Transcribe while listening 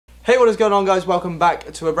Hey, what is going on, guys? Welcome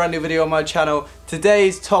back to a brand new video on my channel.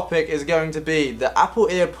 Today's topic is going to be the Apple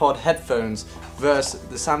AirPod headphones versus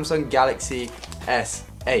the Samsung Galaxy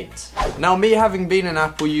S8. Now, me having been an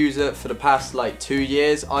Apple user for the past like 2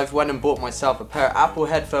 years, I've went and bought myself a pair of Apple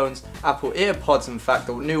headphones, Apple AirPods in fact,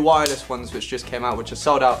 the new wireless ones which just came out, which are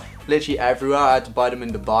sold out literally everywhere. I had to buy them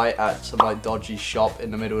in Dubai at some like dodgy shop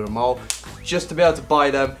in the middle of the mall. Just to be able to buy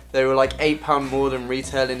them, they were like £8 more than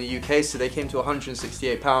retail in the UK, so they came to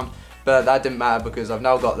 £168, but that didn't matter because I've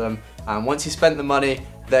now got them, and once you spend the money,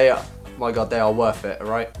 they are, my god, they are worth it,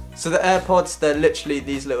 alright? So the AirPods, they're literally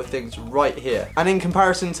these little things right here, and in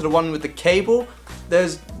comparison to the one with the cable,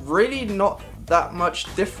 there's really not that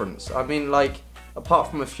much difference. I mean, like, apart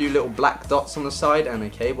from a few little black dots on the side and a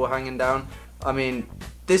cable hanging down, I mean,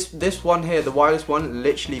 this one here, the wireless one,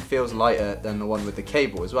 literally feels lighter than the one with the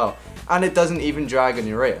cable as well. And it doesn't even drag in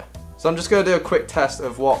your ear. So I'm just going to do a quick test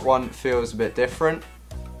of what one feels a bit different.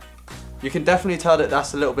 You can definitely tell that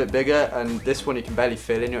that's a little bit bigger, and this one you can barely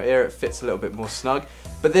feel in your ear. It fits a little bit more snug.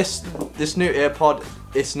 But this new AirPod,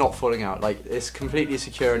 it's not falling out. Like, it's completely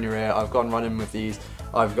secure in your ear. I've gone running with these.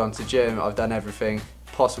 I've gone to gym. I've done everything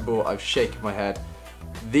possible. I've shaken my head.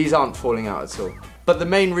 These aren't falling out at all. But the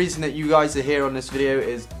main reason that you guys are here on this video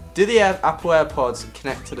is, do the Apple AirPods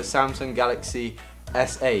connect to the Samsung Galaxy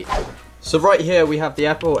S8? So right here we have the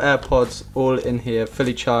Apple AirPods all in here,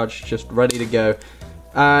 fully charged, just ready to go.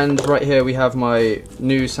 And right here we have my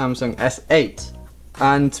new Samsung S8.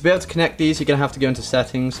 And to be able to connect these, you're going to have to go into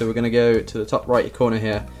settings. So we're going to go to the top right corner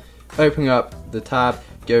here, open up the tab,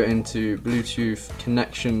 go into Bluetooth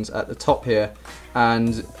connections at the top here,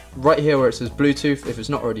 and right here where it says Bluetooth, if it's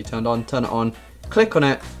not already turned on, turn it on, click on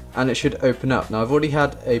it, and it should open up. Now, I've already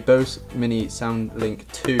had a Bose Mini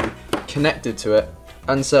SoundLink 2 connected to it,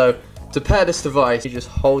 and so to pair this device, you just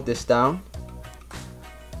hold this down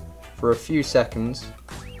for a few seconds,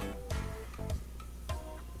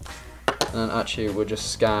 and actually we'll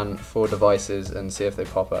just scan for devices and see if they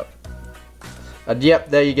pop up. And yep,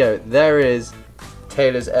 there you go. There is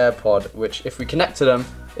Taylor's AirPod, which if we connect to them,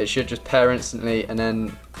 it should just pair instantly, and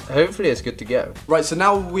then hopefully it's good to go. Right, so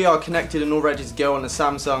now we are connected and all ready to go on the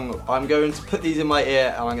Samsung. I'm going to put these in my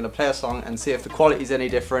ear and I'm going to play a song and see if the quality is any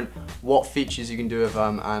different, what features you can do with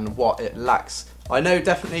them, and what it lacks. I know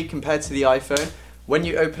definitely compared to the iPhone, when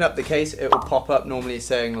you open up the case, it will pop up normally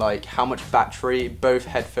saying like how much battery both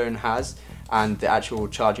headphone has and the actual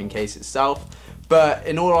charging case itself. But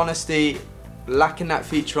in all honesty, lacking that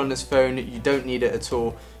feature on this phone, you don't need it at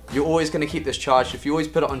all. You're always going to keep this charged. If you always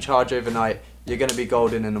put it on charge overnight, you're going to be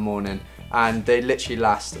golden in the morning, and they literally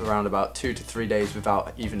last around about 2 to 3 days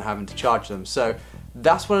without even having to charge them. So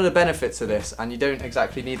that's one of the benefits of this, and you don't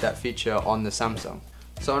exactly need that feature on the Samsung.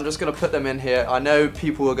 So I'm just going to put them in here. I know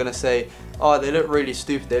people are going to say, oh, they look really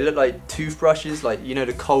stupid. They look like toothbrushes, like, you know,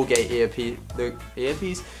 the Colgate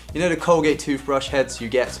earpiece, you know, the Colgate toothbrush heads you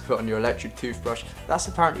get to put on your electric toothbrush. That's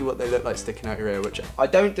apparently what they look like sticking out your ear, which I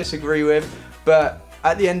don't disagree with, but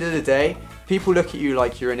at the end of the day, people look at you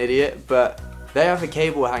like you're an idiot, but they have a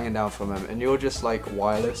cable hanging down from them, and you're just like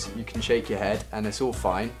wireless. You can shake your head and it's all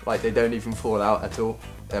fine. Like, they don't even fall out at all.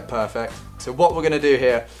 They're perfect. So what we're gonna do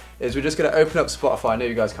here is we're just gonna open up Spotify. I know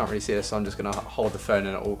you guys can't really see this, so I'm just gonna hold the phone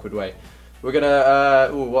in an awkward way. We're gonna,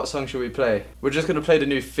 what song should we play? We're just gonna play the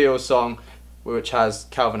new Feel song, which has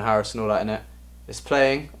Calvin Harris and all that in it. It's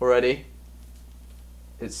playing already.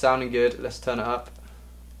 It's sounding good. Let's turn it up.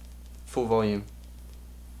 Full volume.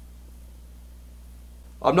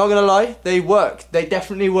 I'm not gonna lie, they work. They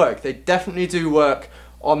definitely work. They definitely do work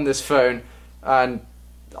on this phone, and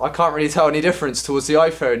I can't really tell any difference towards the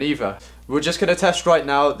iPhone either. We're just gonna test right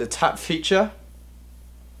now the tap feature.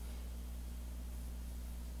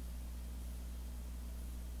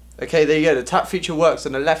 Okay, there you go. The tap feature works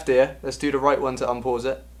on the left ear. Let's do the right one to unpause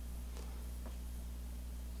it.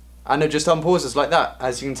 And it just unpauses like that,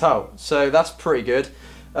 as you can tell. So that's pretty good.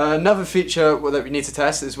 Another feature that we need to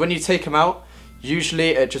test is when you take them out, usually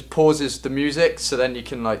it just pauses the music, so then you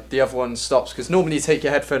can, like, the other one stops, because normally you take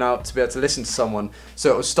your headphone out to be able to listen to someone,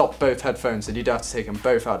 so it will stop both headphones and you'd have to take them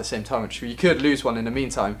both out at the same time, which you could lose one in the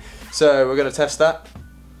meantime. So we're going to test that.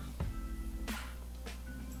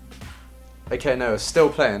 Okay, no, it's still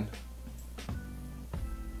playing.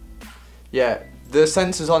 Yeah, the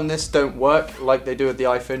sensors on this don't work like they do with the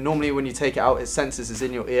iPhone. Normally when you take it out, it senses it's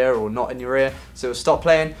in your ear or not in your ear, so it'll stop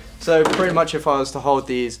playing. So pretty much if I was to hold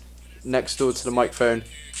these next door to the microphone,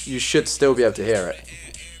 you should still be able to hear it.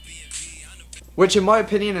 Which in my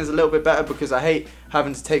opinion is a little bit better, because I hate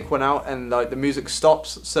having to take one out and like the music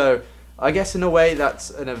stops. So I guess in a way that's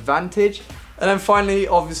an advantage. And then finally,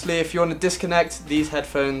 obviously, if you want to disconnect these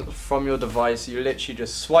headphones from your device, you literally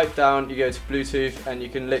just swipe down, you go to Bluetooth, and you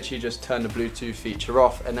can literally just turn the Bluetooth feature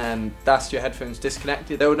off, and then that's your headphones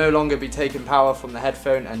disconnected. They will no longer be taking power from the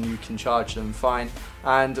headphone, and you can charge them fine.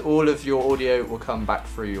 And all of your audio will come back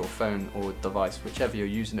through your phone or device, whichever you're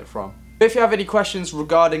using it from. If you have any questions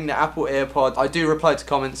regarding the Apple AirPod, I do reply to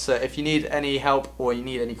comments, so if you need any help or you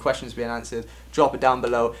need any questions being answered, drop it down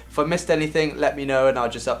below. If I missed anything, let me know and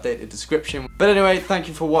I'll just update the description. But anyway, thank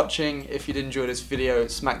you for watching. If you did enjoy this video,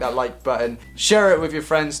 smack that like button, share it with your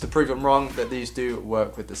friends to prove them wrong that these do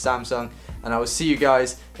work with the Samsung, and I will see you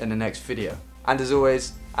guys in the next video. And as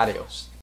always, adios.